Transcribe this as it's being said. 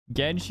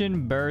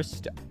Genshin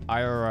Burst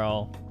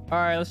IRL. All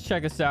right, let's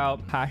check this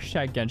out.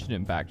 Hashtag Genshin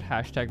Impact.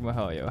 Hashtag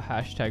Mihoyo.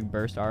 Hashtag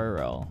Burst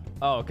IRL.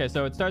 Oh, okay.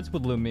 So it starts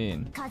with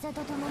Lumine.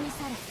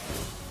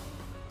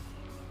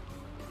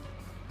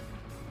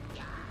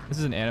 This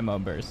is an Animo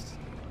burst.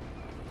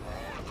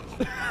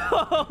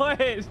 Oh,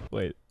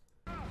 wait.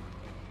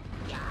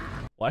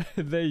 Why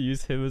did they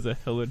use him as a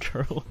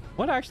Hilichurl?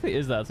 What actually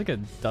is that? It's like a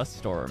dust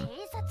storm.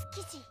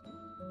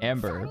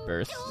 Amber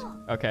burst.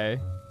 Okay.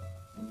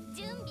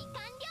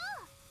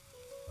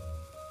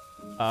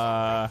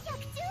 I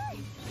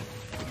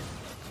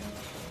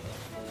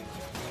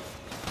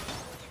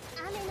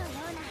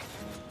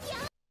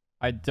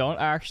don't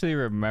actually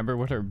remember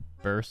what her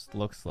burst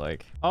looks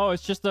like. Oh,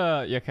 it's just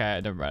a... Okay,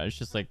 never mind. It's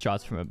just like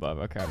shots from above.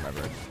 Okay, I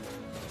remember.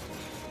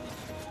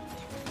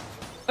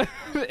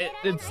 it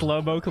in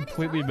slow-mo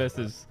completely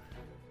misses.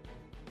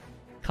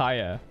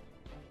 Kaya.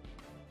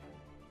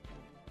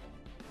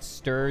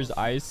 Stirs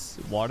ice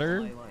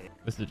water.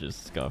 This is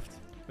just scuffed.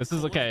 This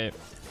is okay.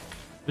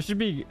 This should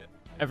be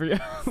every...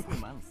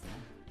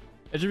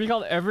 It should be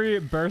called every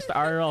burst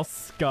IRL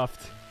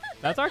scuffed.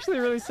 That's actually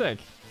really sick.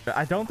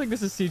 I don't think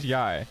this is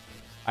CGI.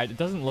 It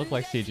doesn't look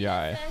like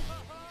CGI.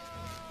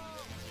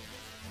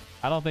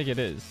 I don't think it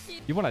is.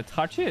 You want to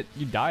touch it?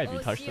 You die if you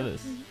touch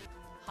this.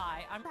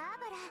 Hi, I'm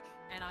Barbara,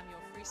 and I'm your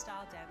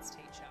freestyle dance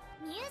teacher.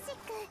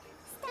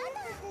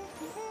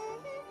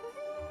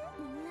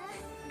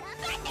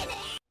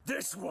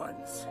 This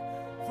one's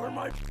for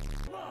my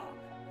mom.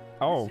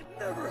 Oh. Should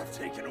never have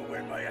taken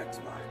away my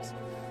Xbox.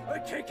 I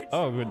can't get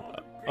oh, good.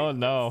 Oh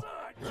no.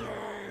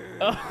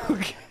 Oh,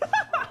 okay.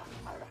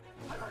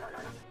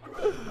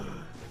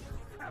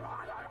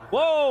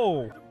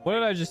 Whoa! What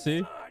did I just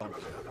see?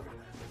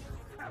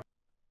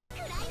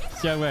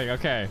 Yeah, wait,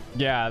 okay.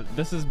 Yeah,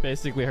 this is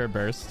basically her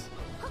burst.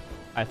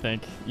 I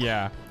think.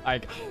 Yeah.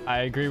 I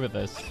agree with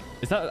this.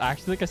 Is that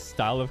actually like a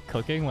style of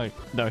cooking? Like,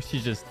 no,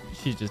 she's just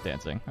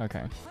dancing.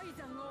 Okay.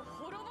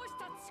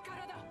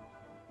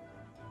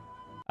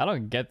 I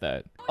don't get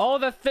that. Oh,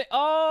 the thing.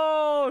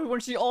 Oh, when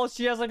she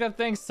has like a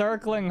thing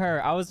circling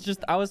her. I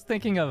was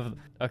thinking of.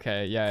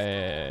 Okay,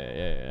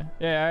 yeah.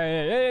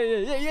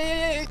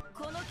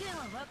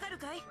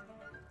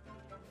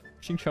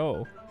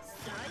 Xingqiu.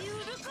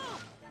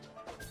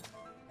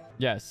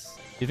 Yes.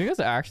 Do you think that's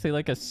actually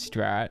like a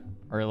strat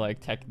or like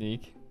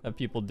technique that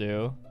people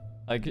do?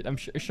 Like,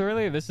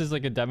 surely this is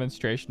like a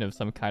demonstration of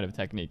some kind of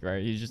technique,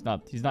 right? He's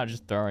not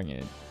just throwing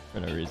it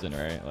for no reason,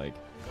 right? Like.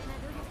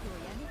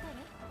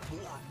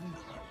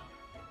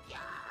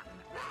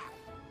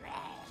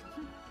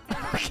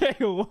 Okay,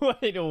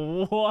 wait,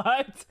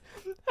 what?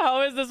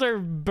 How is this her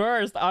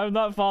burst? I'm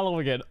not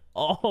following it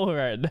all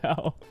right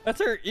now.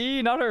 That's her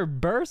E, not her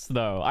burst,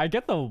 though. I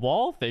get the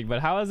wall thing,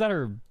 but how is that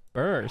her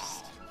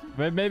burst?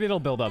 Maybe it'll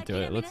build up to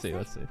it. Let's see.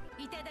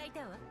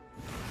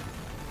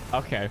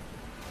 Okay.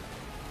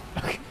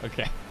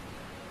 Okay.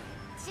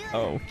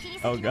 Oh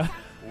god.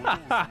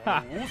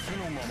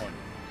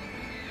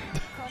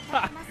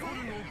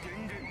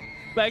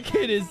 That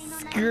kid is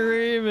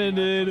screaming,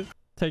 dude.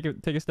 Take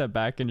a step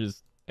back and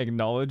just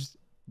acknowledge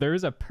there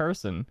is a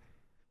person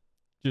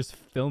just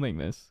filming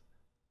this,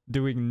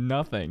 doing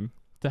nothing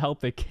to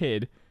help the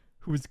kid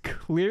who is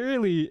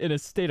clearly in a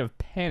state of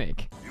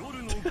panic.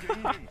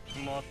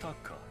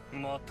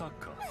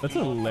 That's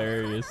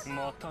hilarious.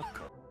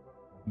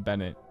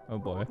 Bennett. Oh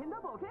boy.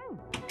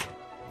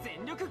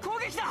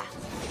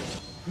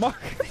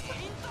 Mark.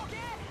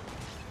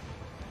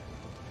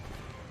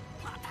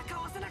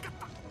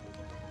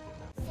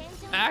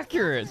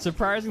 Accurate.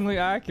 Surprisingly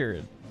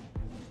accurate.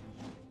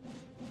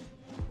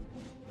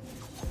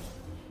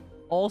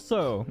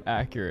 Also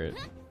accurate.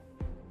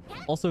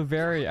 Also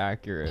very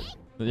accurate.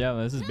 But yeah,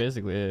 this is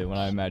basically it when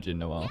I imagine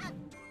Noelle.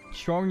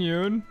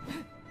 Chongyun.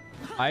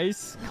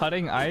 Ice.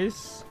 Cutting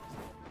ice.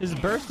 His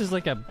burst is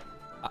like a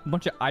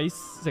bunch of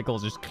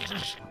icicles just...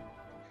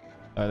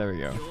 Oh, there we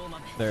go.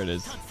 There it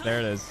is. There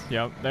it is.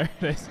 Yep, there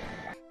it is.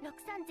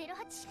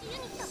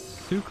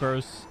 Too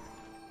close.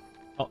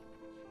 Oh.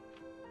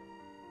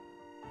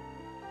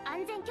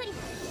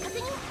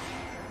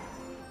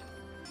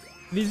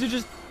 These are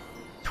just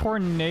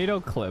tornado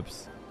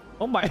clips.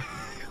 Oh my...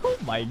 Oh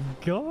my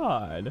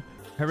god.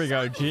 Here we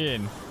go,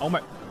 Jean. Oh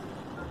my...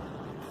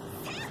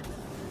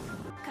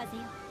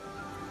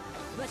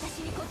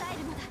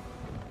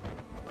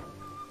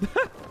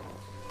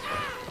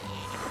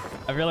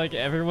 I feel like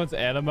everyone's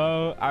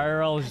animo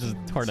IRL is just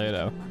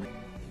tornado.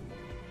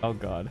 Oh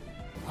god.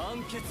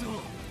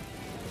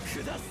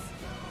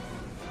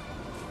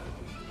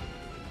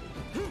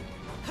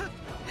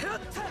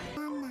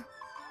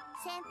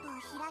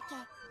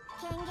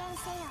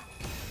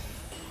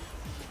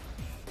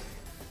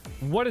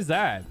 What is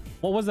that?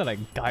 What was that, a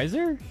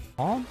geyser?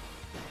 Huh?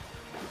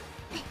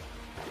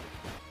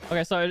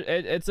 Okay, so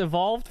it's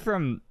evolved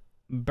from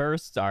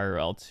burst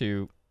IRL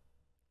to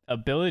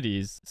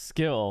abilities,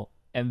 skill,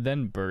 and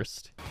then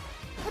burst.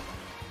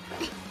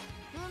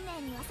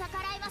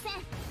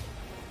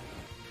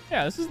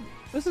 Yeah,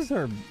 this is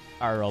her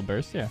IRL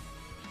burst, yeah.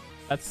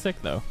 That's sick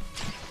though.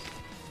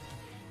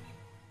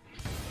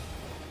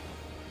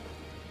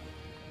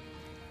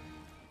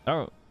 I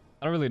don't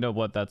really know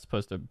what that's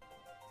supposed to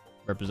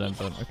represent,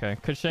 but okay.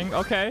 Kushing.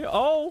 Okay.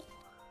 Oh,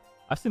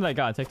 I've seen that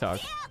guy on TikTok.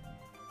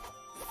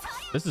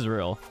 This is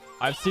real.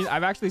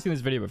 I've actually seen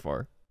this video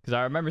before because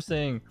I remember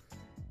seeing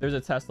there's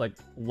a test like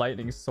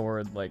lightning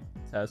sword like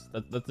test.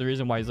 That's the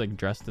reason why he's like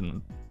dressed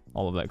in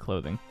all of that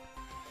clothing.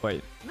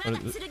 Wait,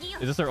 is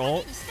this their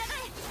ult?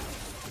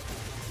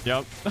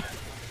 Yep.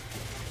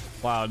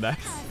 Wow, nice.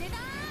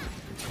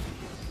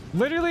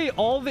 Literally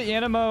all the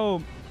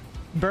animo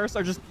bursts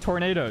are just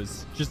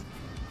tornadoes, just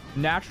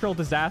natural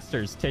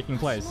disasters taking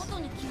place.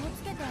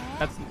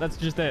 That's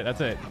just it.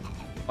 That's it.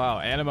 Wow,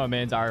 animo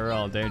man's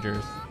IRL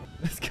dangerous.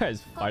 This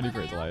guy's fighting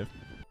for his life.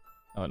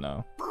 Oh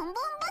no.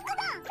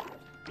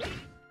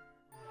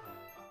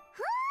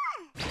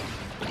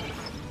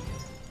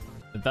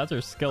 If that's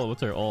her skill,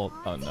 what's her ult?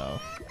 Oh no.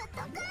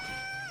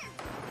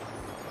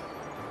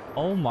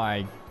 Oh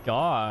my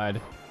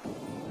god.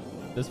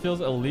 This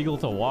feels illegal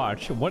to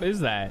watch. What is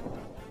that?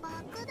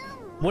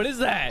 What is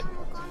that?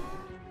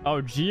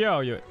 Oh,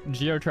 Geo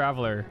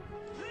Traveler.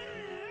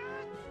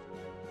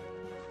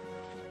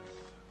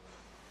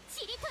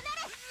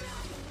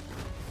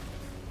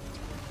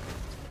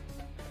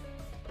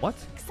 What?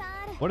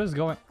 What is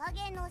going?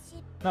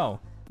 No,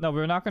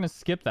 we're not gonna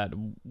skip that.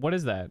 What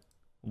is that?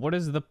 What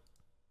is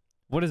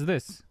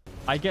this?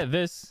 I get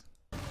this.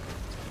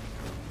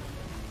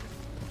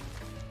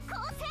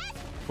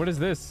 What is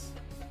this?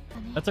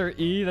 That's our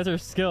E. That's our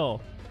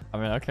skill. I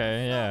mean,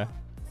 okay, yeah.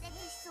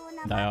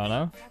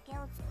 Diana.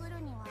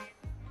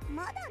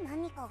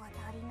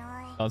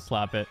 Don't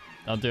slap it.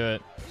 Don't do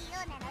it.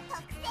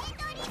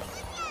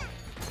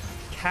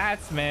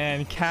 Cats,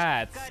 man.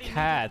 Cats.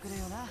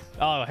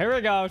 Oh, here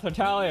we go.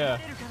 Totalia.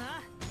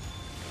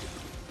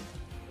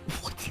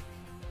 What?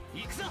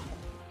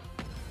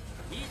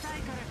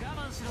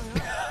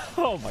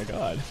 Oh my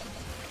god.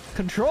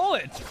 Control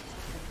it.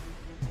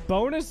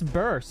 Bonus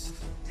burst.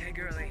 Hey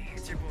girlie,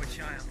 it's your boy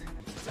Child.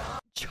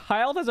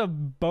 Child has a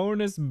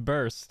bonus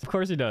burst. Of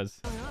course he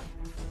does.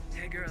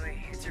 Hey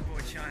girlie, it's your boy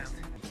Child.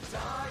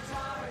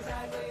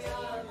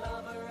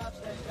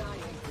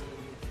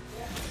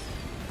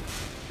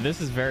 This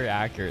is very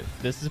accurate.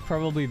 This is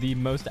probably the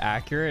most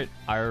accurate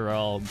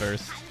IRL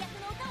burst.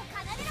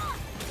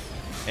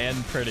 And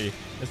pretty.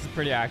 This is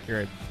pretty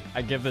accurate.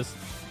 I give this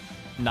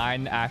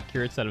 9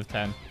 accurates out of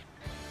 10.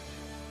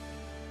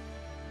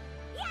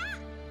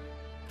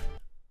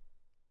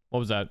 What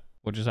was that?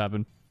 What just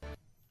happened?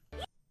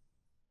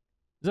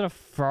 Is it a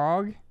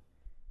frog?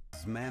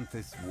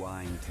 Manthus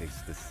wine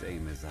tastes the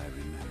same as I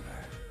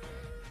remember.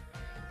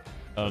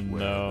 Oh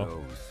no.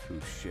 Those who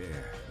share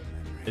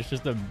memory. It's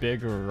just a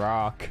big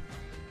rock.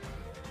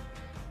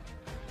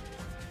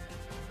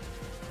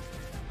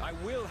 I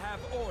will have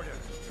order.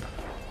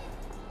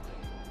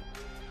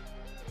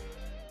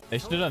 They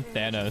should have done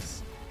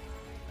Thanos.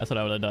 That's what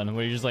I would have done.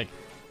 Where he just like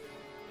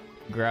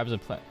grabs a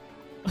plant.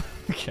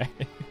 Okay.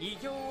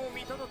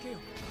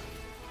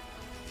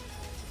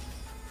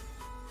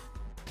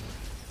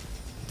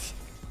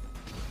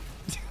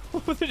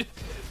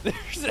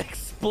 There's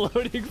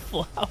exploding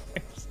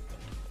flowers.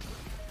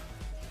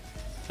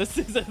 This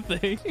is a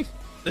thing.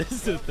 This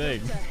is a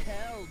thing.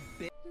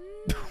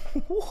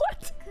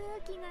 What?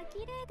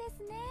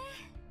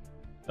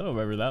 I don't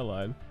remember that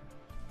line.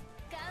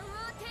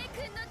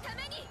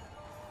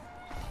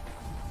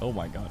 Oh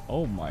my god.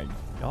 Oh my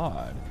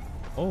god.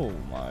 Oh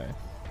my.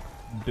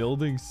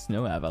 Building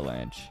snow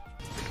avalanche.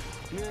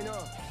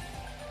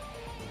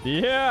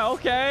 Yeah,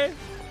 okay.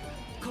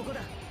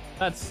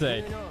 That's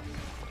sick.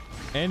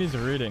 And he's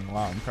reading.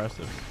 Wow,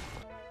 impressive.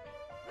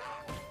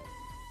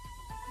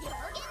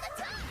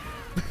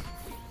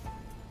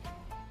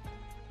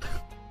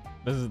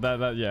 This is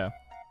that yeah.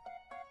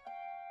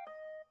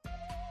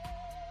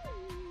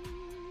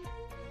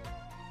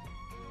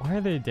 Why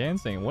are they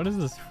dancing? What is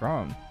this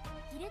from?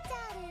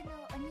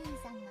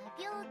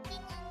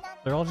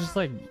 They're all just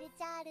like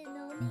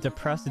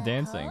depressed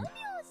dancing.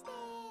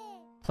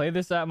 Play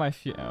this at my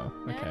oh,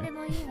 okay.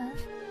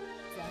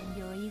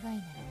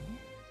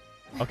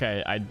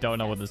 Okay, I don't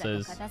know what this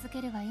is.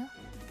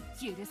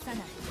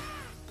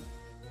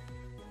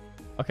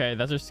 Okay,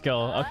 that's her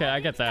skill. Okay, I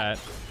get that.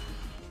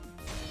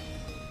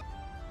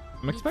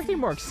 I'm expecting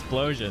more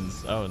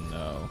explosions. Oh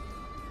no.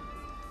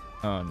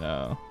 Oh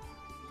no.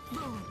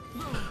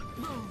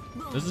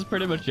 This is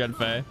pretty much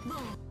Genfei.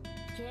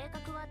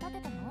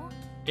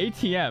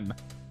 ATM.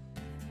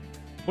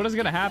 What is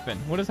gonna happen?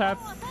 What is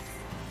happening?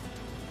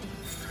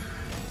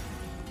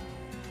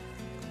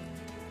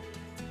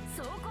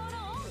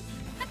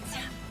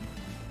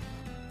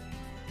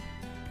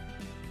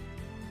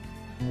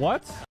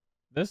 What?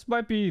 This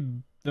might be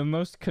the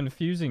most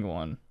confusing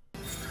one.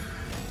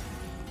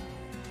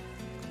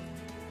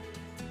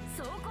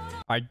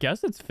 I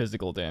guess it's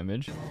physical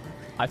damage.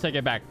 I take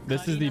it back.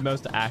 This is the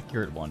most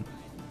accurate one.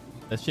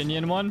 The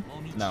Shinyan one?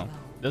 No.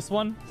 This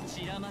one?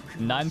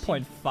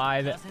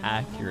 9.5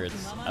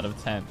 accurates out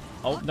of 10.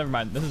 Oh, never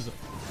mind. This is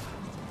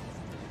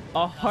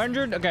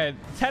 100. Okay,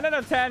 10 out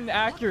of 10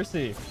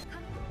 accuracy.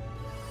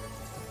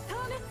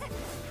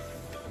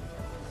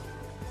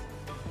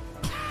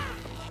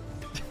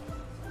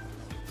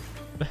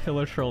 The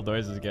Hiller troll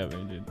noises get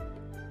me, dude.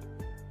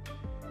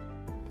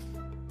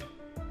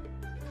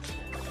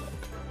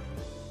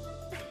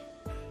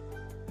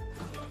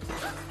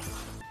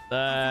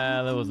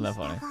 That wasn't that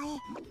funny.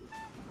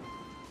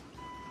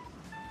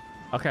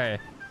 Okay.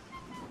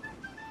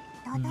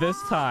 This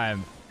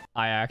time,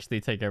 I actually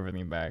take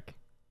everything back.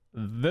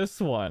 This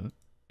one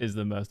is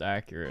the most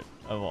accurate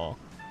of all.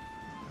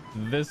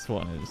 This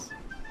one is.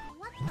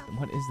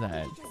 What is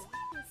that?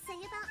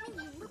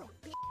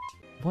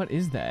 What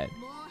is that?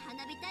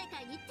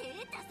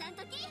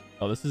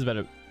 Oh, this is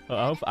better.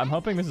 Oh, I'm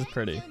hoping this is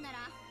pretty.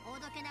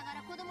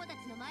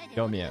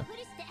 Go Mia.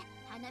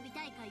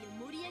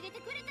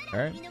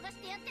 Alright.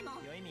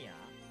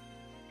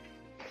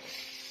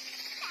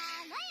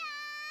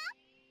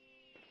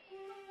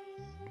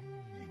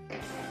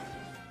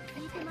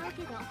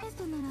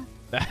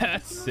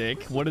 That's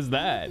sick. What is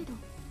that?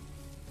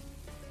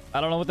 I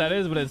don't know what that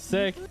is, but it's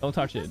sick. Don't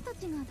touch it.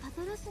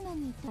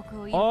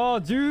 Oh,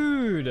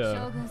 dude!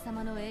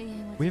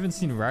 We haven't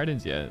seen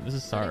Raidens yet. This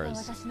is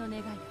SARS.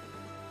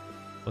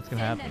 What's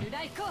gonna happen?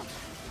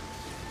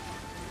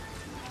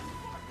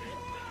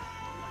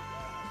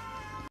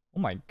 Oh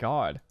my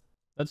god.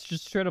 That's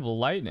just straight up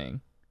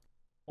lightning.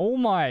 Oh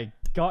my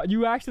god.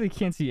 You actually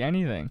can't see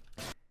anything.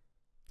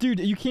 Dude,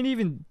 you can't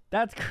even...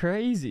 That's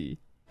crazy.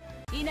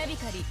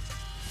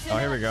 Oh,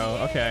 here we go.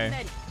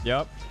 Okay.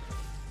 Yep.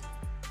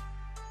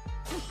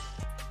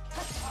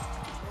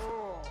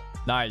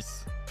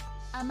 Nice.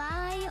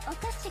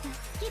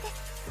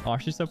 Oh,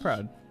 she's so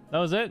proud. That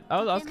was it?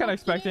 I was kind of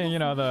expecting, you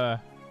know, the...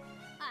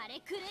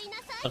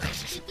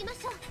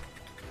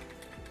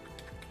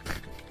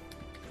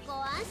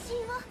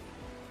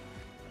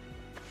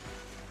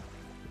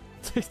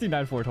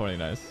 69 420.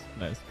 Nice.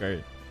 Nice.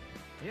 Great.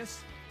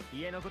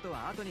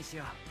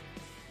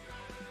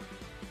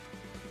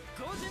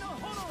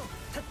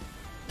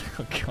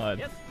 Oh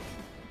god.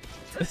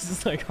 This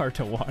is like hard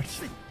to watch.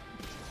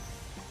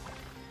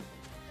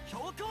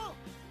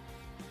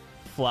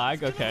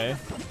 Flag, okay.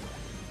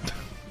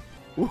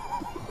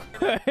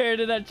 Where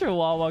did that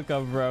chihuahua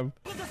come from?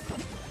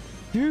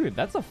 Dude,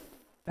 that's a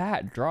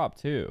fat drop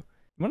too.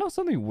 You wanna know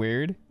something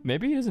weird?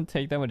 Maybe he doesn't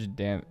take that much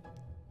damage.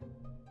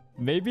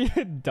 Maybe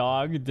a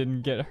dog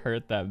didn't get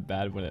hurt that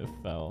bad when it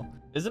fell.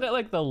 Isn't it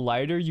like the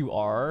lighter you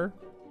are,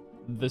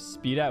 the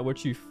speed at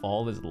which you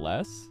fall is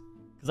less?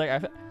 Cause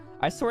like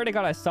I swear to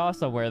god I saw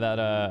somewhere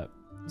that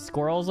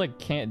squirrels like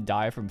can't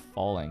die from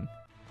falling.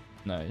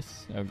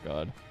 Nice. Oh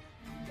god.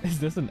 Is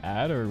this an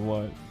ad or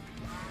what?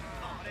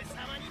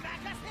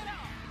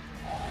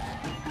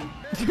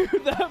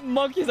 Dude, that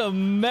monkey's a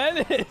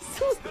menace.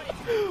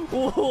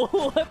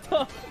 What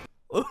the?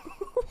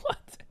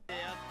 What?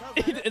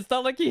 It's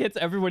not like he hits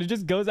everyone. He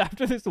just goes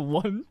after this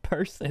one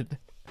person.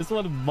 This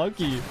one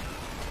monkey.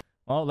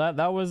 Well,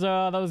 that was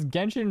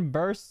Genshin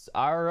Bursts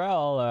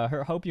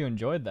IRL. Hope you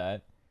enjoyed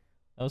that.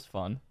 That was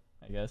fun,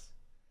 I guess.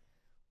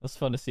 It was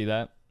fun to see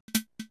that.